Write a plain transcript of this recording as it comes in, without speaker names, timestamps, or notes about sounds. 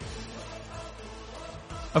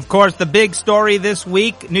Of course, the big story this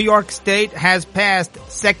week, New York State has passed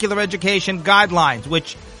secular education guidelines,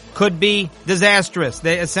 which could be disastrous.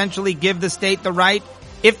 They essentially give the state the right,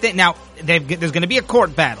 there's going to be a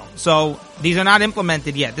court battle. So these are not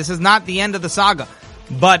implemented yet. This is not the end of the saga.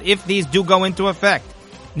 But if these do go into effect,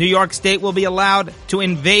 New York State will be allowed to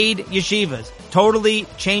invade yeshivas, totally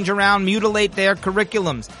change around, mutilate their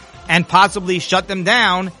curriculums, and possibly shut them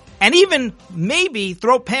down, and even maybe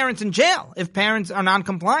throw parents in jail if parents are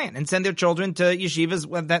non-compliant, and send their children to yeshivas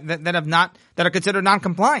that are considered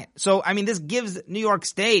non-compliant. So, I mean, this gives New York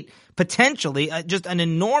State potentially just an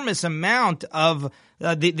enormous amount of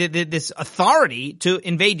this authority to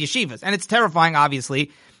invade yeshivas, and it's terrifying,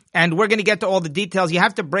 obviously. And we're going to get to all the details. You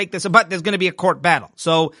have to break this, but there's going to be a court battle.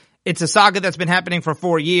 So it's a saga that's been happening for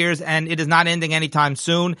 4 years, and it is not ending anytime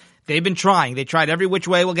soon. They've been trying. They tried every which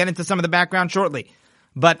way. We'll get into some of the background shortly.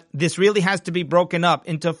 But this really has to be broken up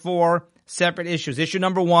into 4 separate issues. Issue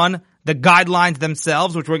number 1, the guidelines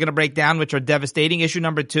themselves, which we're going to break down, which are devastating. Issue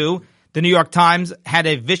number 2, the New York Times had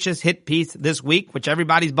a vicious hit piece this week, which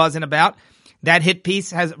everybody's buzzing about. That hit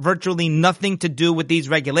piece has virtually nothing to do with these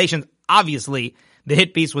regulations. Obviously, the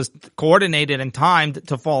hit piece was coordinated and timed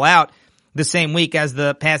to fall out the same week as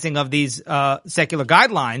the passing of these secular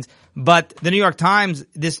guidelines. But the New York Times,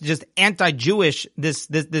 this just anti-Jewish, this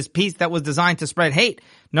piece that was designed to spread hate.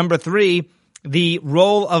 Number 3, the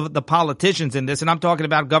role of the politicians in this, and I'm talking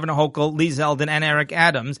about Governor Hochul, Lee Zeldin, and Eric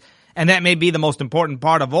Adams. And that may be the most important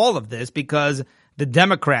part of all of this, because the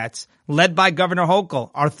Democrats, led by Governor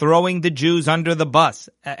Hochul, are throwing the Jews under the bus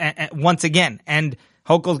once again. And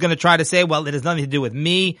Hochul's going to try to say, well, it has nothing to do with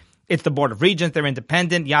me. It's the Board of Regents. They're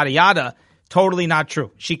independent, yada, yada. Totally not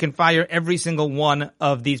true. She can fire every single one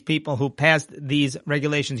of these people who passed these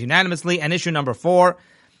regulations unanimously. And issue number 4,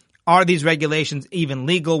 are these regulations even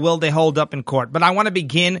legal? Will they hold up in court? But I want to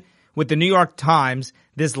begin with the New York Times,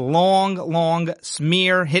 this long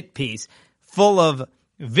smear hit piece full of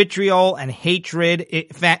vitriol and hatred,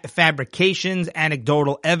 fabrications,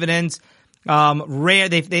 anecdotal evidence.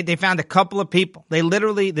 They found a couple of people.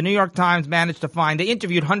 The New York Times managed to find, they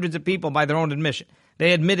interviewed hundreds of people by their own admission.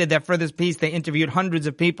 They admitted that for this piece, they interviewed hundreds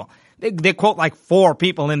of people. They quote like 4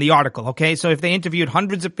 people in the article, okay? So if they interviewed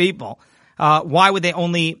hundreds of people, why would they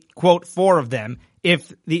only quote 4 of them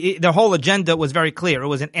if the whole agenda was very clear? It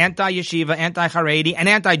was an anti-yeshiva, anti-Haredi, and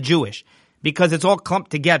anti-Jewish, because it's all clumped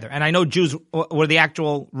together. And I know Jews were the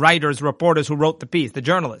actual writers, reporters who wrote the piece, the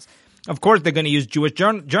journalists. Of course, they're going to use Jewish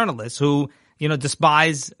journalists who,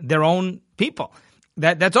 despise their own people.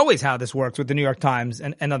 That's always how this works with the New York Times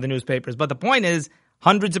and other newspapers. But the point is,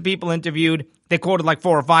 hundreds of people interviewed. They quoted like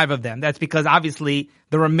 4 or 5 of them. That's because obviously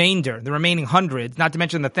the remaining hundreds, not to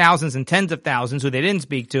mention the thousands and tens of thousands who they didn't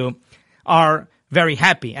speak to, are very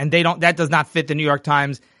happy. And that does not fit the New York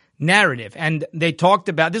Times narrative. And they talked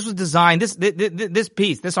about, this was designed, this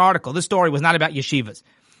piece, this article, this story was not about yeshivas.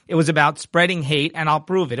 It was about spreading hate, and I'll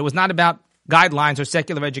prove it. It was not about guidelines or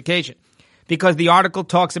secular education, because the article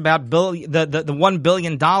talks about the $1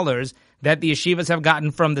 billion that the yeshivas have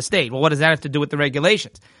gotten from the state. Well, what does that have to do with the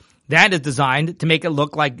regulations? That is designed to make it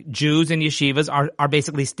look like Jews and yeshivas are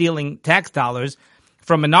basically stealing tax dollars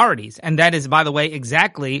from minorities. And that is, by the way,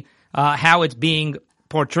 exactly how it's being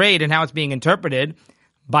portrayed and how it's being interpreted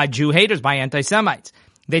by Jew haters, by anti-Semites.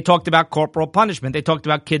 They talked about corporal punishment. They talked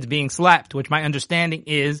about kids being slapped, which my understanding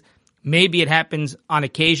is maybe it happens on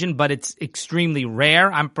occasion, but it's extremely rare.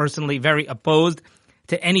 I'm personally very opposed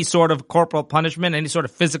to any sort of corporal punishment, any sort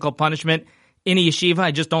of physical punishment in a yeshiva.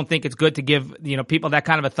 I just don't think it's good to give, people that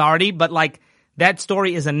kind of authority. But that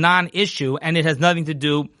story is a non-issue, and it has nothing to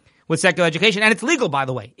do with secular education. And it's legal, by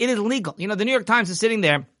the way. It is legal. The New York Times is sitting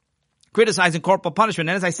there criticizing corporal punishment.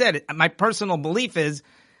 And as I said, my personal belief is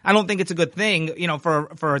I don't think it's a good thing,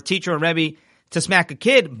 for a teacher or rebbe to smack a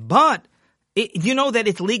kid, but you know that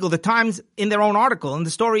it's legal. The Times, in their own article, and the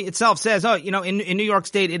story itself says, in New York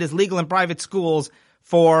State, it is legal in private schools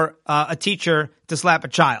for a teacher to slap a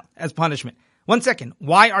child as punishment. 1 second.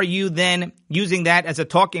 Why are you then using that as a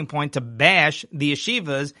talking point to bash the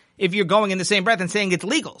yeshivas if you're going in the same breath and saying it's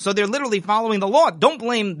legal? So they're literally following the law. Don't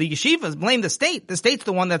blame the yeshivas. Blame the state. The state's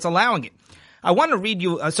the one that's allowing it. I want to read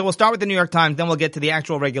you, so we'll start with the New York Times, then we'll get to the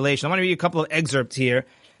actual regulation. I want to read you a couple of excerpts here.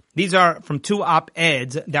 These are from 2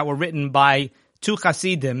 op-eds that were written by 2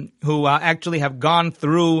 Hasidim who actually have gone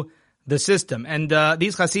through the system. And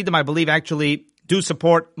these Hasidim, I believe, actually do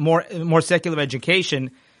support more secular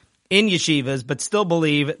education in yeshivas, but still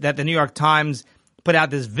believe that the New York Times put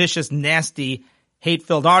out this vicious, nasty,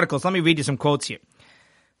 hate-filled article. So let me read you some quotes here.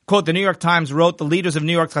 Quote, the New York Times wrote, the leaders of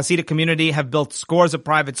New York's Hasidic community have built scores of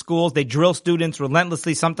private schools. They drill students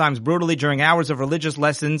relentlessly, sometimes brutally, during hours of religious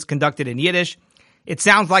lessons conducted in Yiddish. It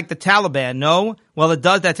sounds like the Taliban, no? Well, it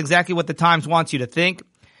does. That's exactly what the Times wants you to think.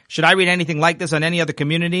 Should I read anything like this on any other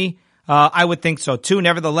community? I would think so too.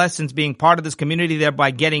 Nevertheless, since being part of this community,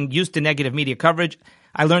 thereby getting used to negative media coverage,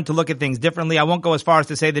 I learned to look at things differently. I won't go as far as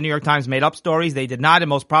to say the New York Times made up stories. They did not. It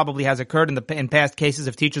most probably has occurred in past cases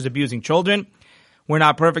of teachers abusing children. We're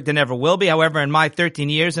not perfect and never will be. However, in my 13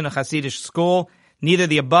 years in a Hasidic school, neither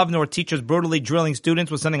the above nor teachers brutally drilling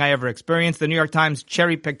students was something I ever experienced. The New York Times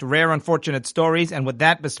cherry-picked rare unfortunate stories, and with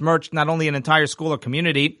that besmirched not only an entire school or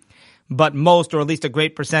community, but most, or at least a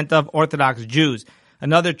great percent of, Orthodox Jews.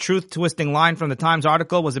 Another truth-twisting line from the Times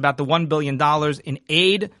article was about the $1 billion in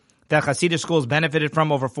aid that Hasidic schools benefited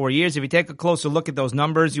from over 4 years. If you take a closer look at those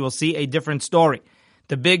numbers, you will see a different story.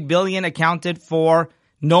 The big billion accounted for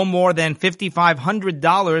no more than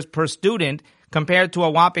 $5,500 per student compared to a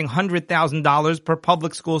whopping $100,000 per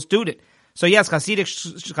public school student. So yes,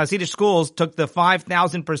 Hasidic schools took the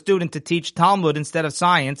 $5,000 per student to teach Talmud instead of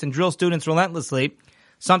science and drill students relentlessly,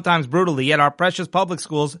 sometimes brutally, yet our precious public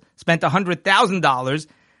schools spent $100,000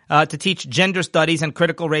 to teach gender studies and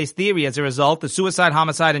critical race theory. As a result, the suicide,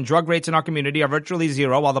 homicide, and drug rates in our community are virtually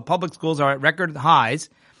zero, while the public schools are at record highs,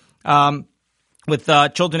 with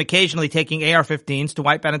children occasionally taking AR-15s to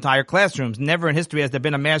wipe out entire classrooms. Never in history has there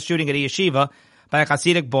been a mass shooting at a yeshiva by a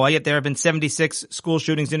Hasidic boy, yet there have been 76 school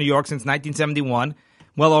shootings in New York since 1971,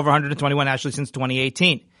 well over 121 actually since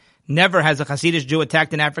 2018. Never has a Hasidic Jew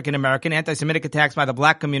attacked an African American. Anti-Semitic attacks by the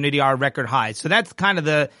black community are record highs. So that's kind of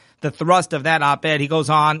the thrust of that op-ed. He goes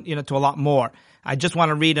on, to a lot more. I just want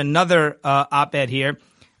to read another op-ed here.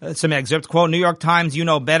 Some excerpts. Quote, New York Times, you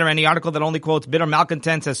know better. Any article that only quotes bitter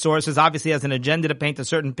malcontents as sources obviously has an agenda to paint a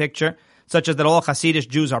certain picture, such as that all Hasidic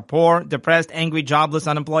Jews are poor, depressed, angry, jobless,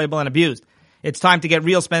 unemployable, and abused. It's time to get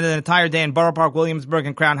real, spend an entire day in Borough Park, Williamsburg,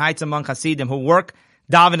 and Crown Heights among Hasidim who work,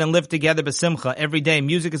 daven, and live together b'simcha every day.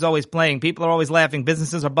 Music is always playing. People are always laughing.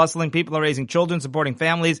 Businesses are bustling. People are raising children, supporting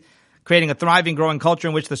families, creating a thriving, growing culture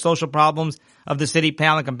in which the social problems of the city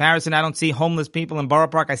pale in comparison. I don't see homeless people in Borough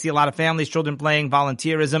Park. I see a lot of families, children playing,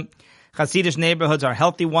 volunteerism. Hasidic neighborhoods are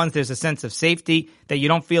healthy ones. There's a sense of safety that you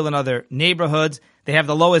don't feel in other neighborhoods. They have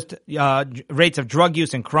the lowest rates of drug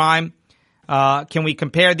use and crime. Can we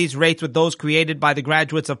compare these rates with those created by the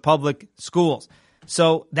graduates of public schools?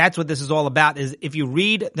 So that's what this is all about, is if you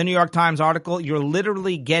read the New York Times article, you're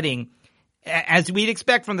literally getting, as we'd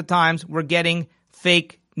expect from the Times, we're getting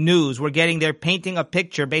fake news. They're painting a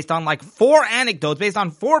picture based on like 4 anecdotes, based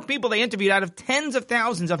on 4 people they interviewed out of tens of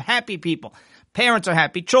thousands of happy people. Parents are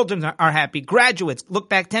happy. Children are happy. Graduates, look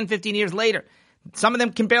back 10, 15 years later. Some of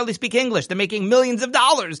them can barely speak English. They're making millions of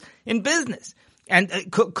dollars in business.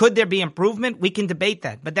 And could there be improvement? We can debate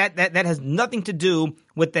that. But that has nothing to do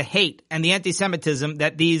with the hate and the anti-Semitism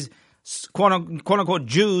that these quote unquote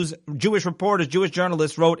Jewish reporters, Jewish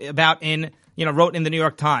journalists wrote in the New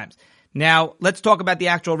York Times. Now, let's talk about the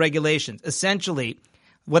actual regulations. Essentially,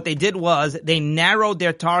 what they did was they narrowed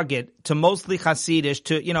their target to mostly Hasidic,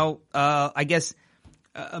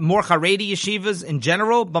 more Haredi yeshivas in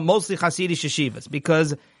general, but mostly Hasidic yeshivas,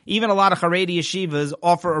 because even a lot of Haredi yeshivas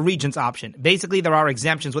offer a regents option. Basically, there are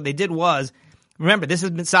exemptions. What they did was, remember,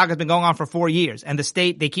 saga's been going on for 4 years, and the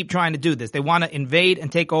state, they keep trying to do this. They want to invade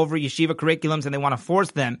and take over yeshiva curriculums, and they want to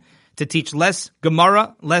force them to teach less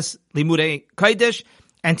Gemara, less Limudei Kodesh,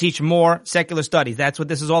 and teach more secular studies. That's what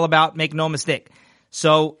this is all about, make no mistake.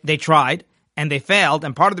 So they tried, and they failed,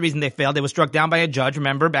 and part of the reason they failed, they were struck down by a judge,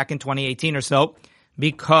 remember, back in 2018 or so,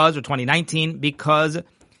 or 2019, because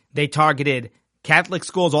they targeted Catholic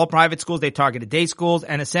schools, all private schools, they targeted day schools,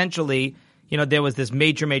 and essentially, there was this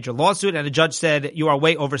major lawsuit, and the judge said, you are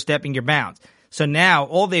way overstepping your bounds. So now,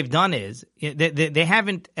 all they've done is, they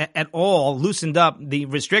haven't at all loosened up the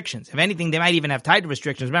restrictions. If anything, they might even have tighter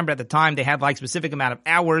restrictions. Remember, at the time, they had specific amount of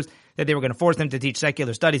hours that they were going to force them to teach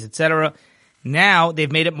secular studies, etc. Now,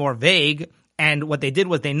 they've made it more vague, and what they did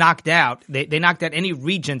was they knocked out any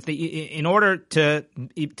regents. In order to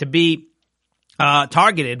be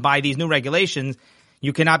targeted by these new regulations,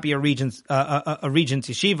 you cannot be a regent's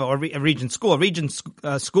yeshiva or a regent school.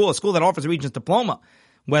 A school that offers a regent's diploma,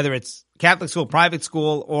 whether it's Catholic school, private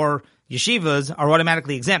school, or yeshivas, are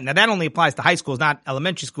automatically exempt. Now, that only applies to high schools, not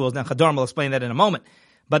elementary schools. Now, Chadorm will explain that in a moment.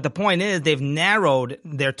 But the point is, they've narrowed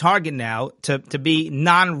their target now to be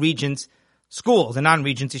non-regents schools and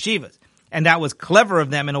non-regents yeshivas. And that was clever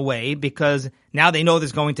of them in a way, because now they know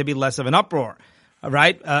there's going to be less of an uproar,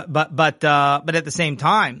 right? But at the same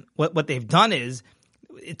time, what they've done is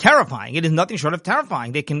terrifying. It is nothing short of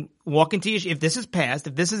terrifying. They can walk into yeshiva. If this is passed,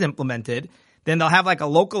 if this is implemented, then they'll have a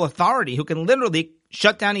local authority who can literally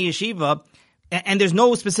shut down a yeshiva, and there's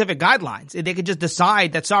no specific guidelines. They could just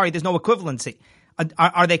decide that, sorry, there's no equivalency.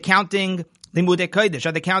 Are they counting Limudei Kodesh?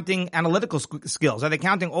 Are they counting analytical skills? Are they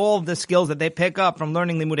counting all of the skills that they pick up from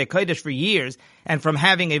learning Limudei Kodesh for years and from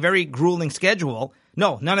having a very grueling schedule?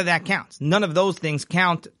 No, none of that counts. None of those things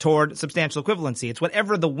count toward substantial equivalency. It's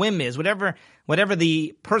whatever the whim is, whatever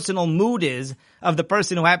the personal mood is of the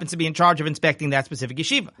person who happens to be in charge of inspecting that specific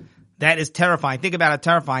yeshiva. That is terrifying. Think about how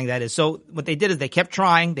terrifying that is. So what they did is they kept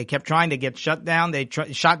trying, they get shut down, they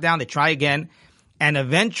try again, and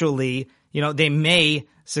eventually, they may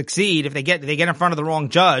succeed if they get in front of the wrong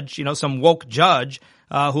judge, some woke judge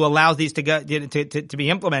who allows these to be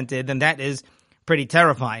implemented, then that is pretty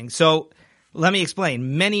terrifying. So let me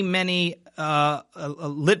explain. Many Litvische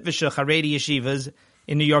Haredi yeshivas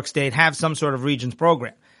in New York State have some sort of Regents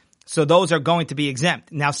program. So those are going to be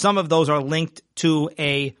exempt. Now, some of those are linked to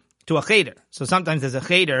a cheder. So sometimes there's a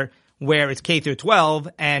cheder where it's K through 12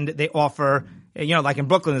 and they offer, like in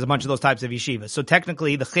Brooklyn, there's a bunch of those types of yeshivas. So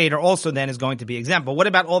technically the cheder also then is going to be exempt. But what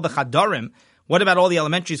about all the chadarim? What about all the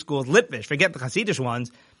elementary schools, Litvish? Forget the Hasidish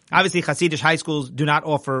ones. Obviously, Hasidish high schools do not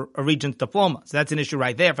offer a Regents diploma. So that's an issue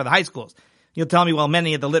right there for the high schools. You'll tell me, well,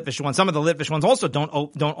 many of the Litvish ones, some of the Litvish ones also don't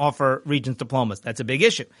offer Regents diplomas. That's a big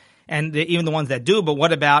issue. And even the ones that do, but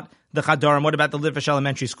what about the chadarim? What about the Litvish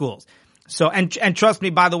elementary schools? So, and trust me,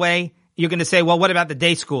 by the way, you're going to say, well, what about the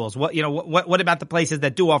day schools? What about the places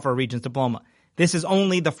that do offer a Regents diploma? This is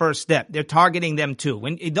only the first step. They're targeting them too.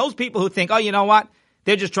 When those people who think, oh, you know what?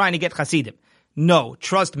 They're just trying to get Hasidim. No,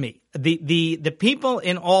 trust me. The people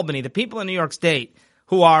in Albany, the people in New York State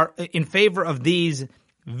who are in favor of these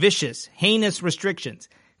vicious, heinous restrictions,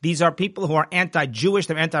 these are people who are anti-Jewish,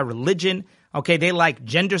 they're anti-religion. Okay, they like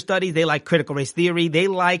gender studies, they like critical race theory, they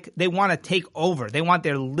want to take over. They want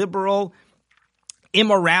their liberal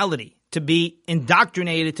immorality to be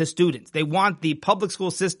indoctrinated to students. They want the public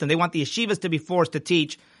school system, they want the yeshivas to be forced to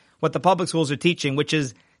teach what the public schools are teaching, which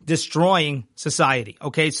is destroying society.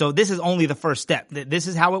 Okay, so this is only the first step. This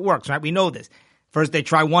is how it works, right? We know this. First they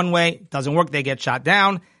try one way, doesn't work, they get shot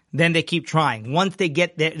down. Then they keep trying. Once they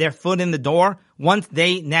get their foot in the door, once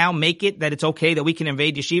they now make it that it's okay that we can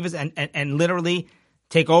invade yeshivas and literally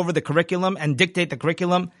take over the curriculum and dictate the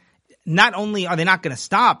curriculum, not only are they not going to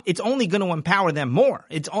stop, it's only going to empower them more.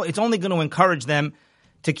 It's only going to encourage them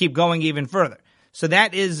to keep going even further. So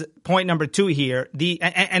that is point number 2 here.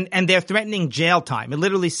 And they're threatening jail time. It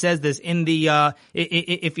literally says this in the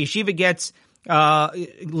if yeshiva gets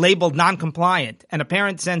labeled non-compliant and a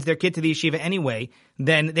parent sends their kid to the yeshiva anyway,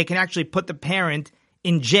 then they can actually put the parent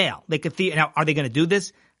in jail. They could now, are they going to do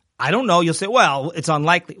this? I don't know. You'll say, well, it's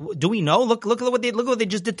unlikely. Do we know? Look at what they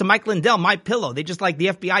just did to Mike Lindell, My Pillow. They just the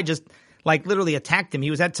FBI just literally attacked him. He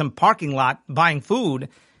was at some parking lot buying food,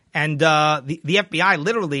 and the FBI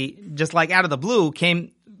literally just out of the blue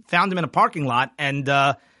found him in a parking lot and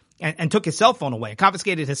took his cell phone away,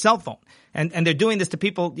 confiscated his cell phone. And they're doing this to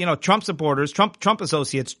people, Trump supporters, Trump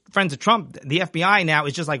associates, friends of Trump. The FBI now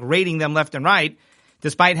is just raiding them left and right,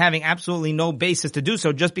 despite having absolutely no basis to do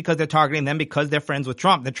so, just because they're targeting them because they're friends with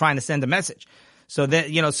Trump. They're trying to send a message. So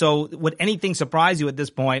that, so would anything surprise you at this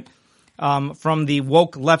point, from the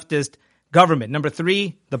woke leftist government? Number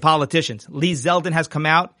 3, the politicians. Lee Zeldin has come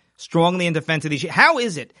out strongly in defense of these. How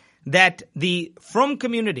is it that the Frum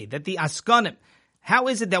community, that the Askanim, how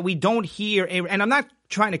is it that we don't hear and I'm not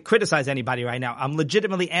trying to criticize anybody right now. I'm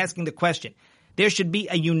legitimately asking the question. There should be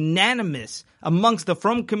a unanimous amongst the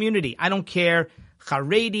Frum community. I don't care,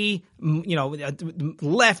 Haredi,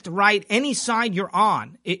 left, right, any side you're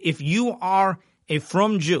on. If you are a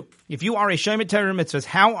Frum Jew, if you are a Shomer Torah Mitzvahs,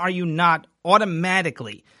 how are you not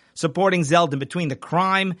automatically supporting Zeldin between the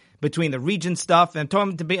crime, between the region stuff, and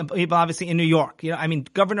talking to people obviously in New York?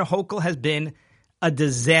 Governor Hochul has been a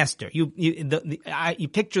disaster. You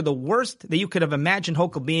picture the worst that you could have imagined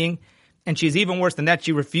Hochul being, and she's even worse than that.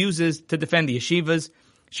 She refuses to defend the yeshivas.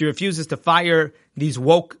 She refuses to fire these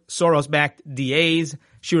woke Soros-backed DAs.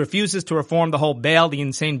 She refuses to reform the whole bail, the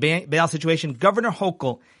insane bail situation. Governor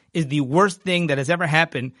Hochul is the worst thing that has ever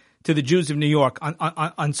happened to the Jews of New York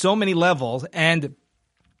on so many levels. And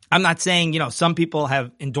I'm not saying, some people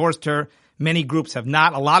have endorsed her. Many groups have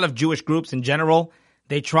not. A lot of Jewish groups in general,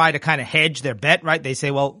 they try to kind of hedge their bet, right? They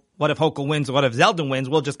say, well, what if Hochul wins? What if Zeldin wins?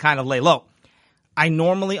 We'll just kind of lay low. I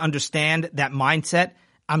normally understand that mindset.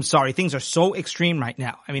 I'm sorry, things are so extreme right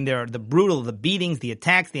now. I mean, there are the brutal, the beatings, the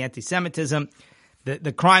attacks, the anti-Semitism,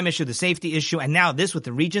 the crime issue, the safety issue, and now this with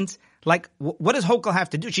the regents. What does Hochul have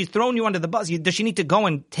to do? She's thrown you under the bus. Does she need to go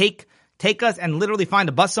and take us and literally find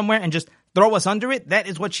a bus somewhere and just throw us under it? That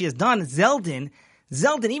is what she has done. Zeldin,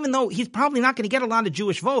 even though he's probably not going to get a lot of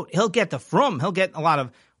Jewish vote, he'll get the Frum, he'll get a lot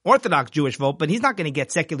of Orthodox Jewish vote, but he's not going to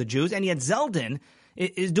get secular Jews. And yet Zeldin,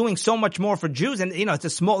 is doing so much more for Jews. And,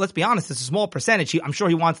 let's be honest, it's a small percentage. I'm sure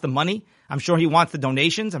he wants the money. I'm sure he wants the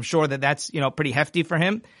donations. I'm sure that's, pretty hefty for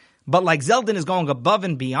him. But like Zeldin is going above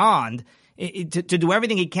and beyond to do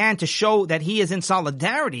everything he can to show that he is in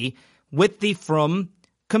solidarity with the Frum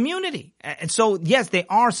community. And so, yes, they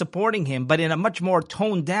are supporting him, but in a much more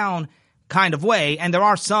toned down kind of way. And there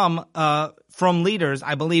are some Frum leaders,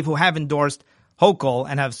 I believe, who have endorsed Hochul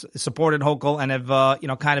and have supported Hochul and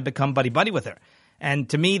have, kind of become buddy-buddy with her. And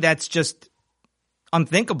to me, that's just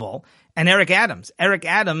unthinkable. And Eric Adams,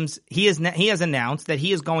 he has announced that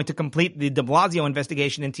he is going to complete the de Blasio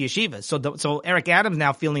investigation into yeshivas. So Eric Adams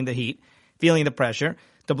now feeling the heat, feeling the pressure.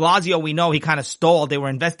 De Blasio, we know he kind of stalled. They were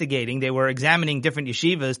investigating. They were examining different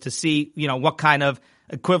yeshivas to see, what kind of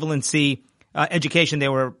equivalency education they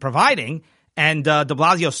were providing. And de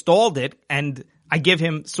Blasio stalled it. And I give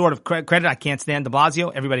him sort of credit. I can't stand de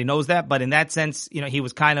Blasio. Everybody knows that. But in that sense, he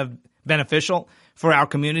was kind of beneficial for our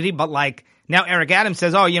community. But now Eric Adams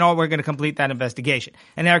says, we're going to complete that investigation.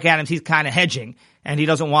 And Eric Adams, he's kind of hedging and he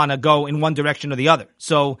doesn't want to go in one direction or the other.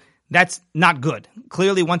 So that's not good.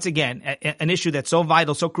 Clearly, once again, an issue that's so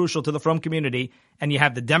vital, so crucial to the Frum community, and you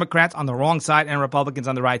have the Democrats on the wrong side and Republicans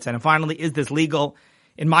on the right side. And finally, is this legal?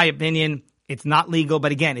 In my opinion, it's not legal.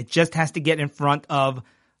 But again, it just has to get in front of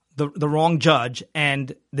the wrong judge,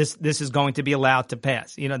 and this is going to be allowed to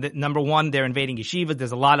pass. Number one, they're invading yeshivas.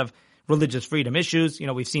 There's a lot of religious freedom issues.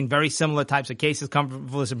 We've seen very similar types of cases come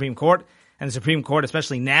from the Supreme Court, and the Supreme Court,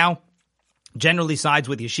 especially now, generally sides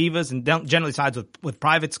with yeshivas and generally sides with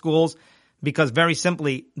private schools, because very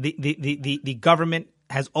simply, the government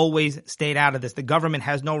has always stayed out of this. The government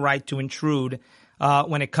has no right to intrude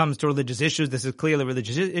when it comes to religious issues. This is clearly a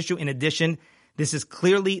religious issue. In addition, this is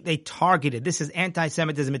clearly they targeted. This is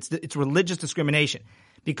anti-Semitism. It's religious discrimination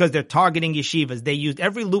because they're targeting yeshivas. They used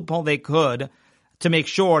every loophole they could to make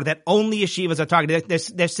sure that only yeshivas are targeted.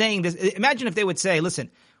 They're saying this. Imagine if they would say,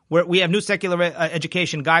 listen, we have new secular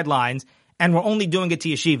education guidelines and we're only doing it to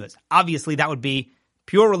yeshivas. Obviously, that would be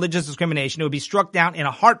pure religious discrimination. It would be struck down in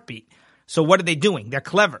a heartbeat. So what are they doing? They're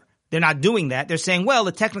clever. They're not doing that. They're saying, well,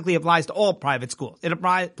 it technically applies to all private schools. It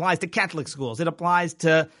applies to Catholic schools. It applies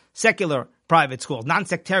to secular private schools,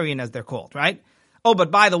 non-sectarian as they're called, right? Oh,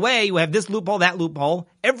 but by the way, you have this loophole, that loophole.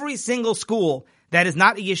 Every single school that is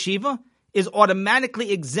not a yeshiva is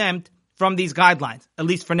automatically exempt from these guidelines, at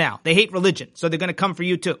least for now. They hate religion, so they're going to come for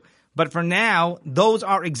you too. But for now, those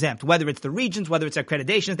are exempt, whether it's the regions, whether it's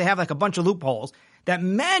accreditations. They have a bunch of loopholes that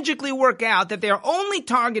magically work out that they're only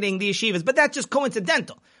targeting the yeshivas, but that's just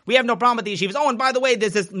coincidental. We have no problem with the yeshivas. Oh, and by the way,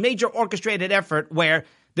 there's this major orchestrated effort where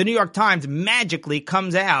the New York Times magically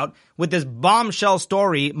comes out with this bombshell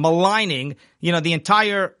story maligning, the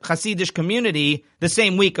entire Hasidic community the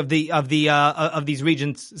same week of these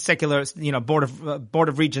regions secular, Board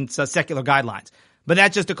of Regents secular guidelines. But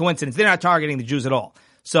that's just a coincidence. They're not targeting the Jews at all.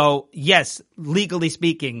 So yes, legally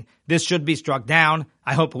speaking, this should be struck down.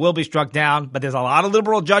 I hope it will be struck down. But there's a lot of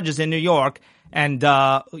liberal judges in New York, and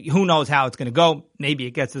who knows how it's going to go. Maybe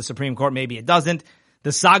it gets to the Supreme Court. Maybe it doesn't.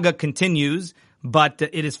 The saga continues. But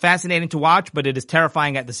it is fascinating to watch, but it is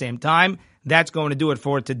terrifying at the same time. That's going to do it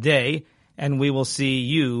for today, and we will see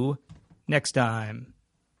you next time.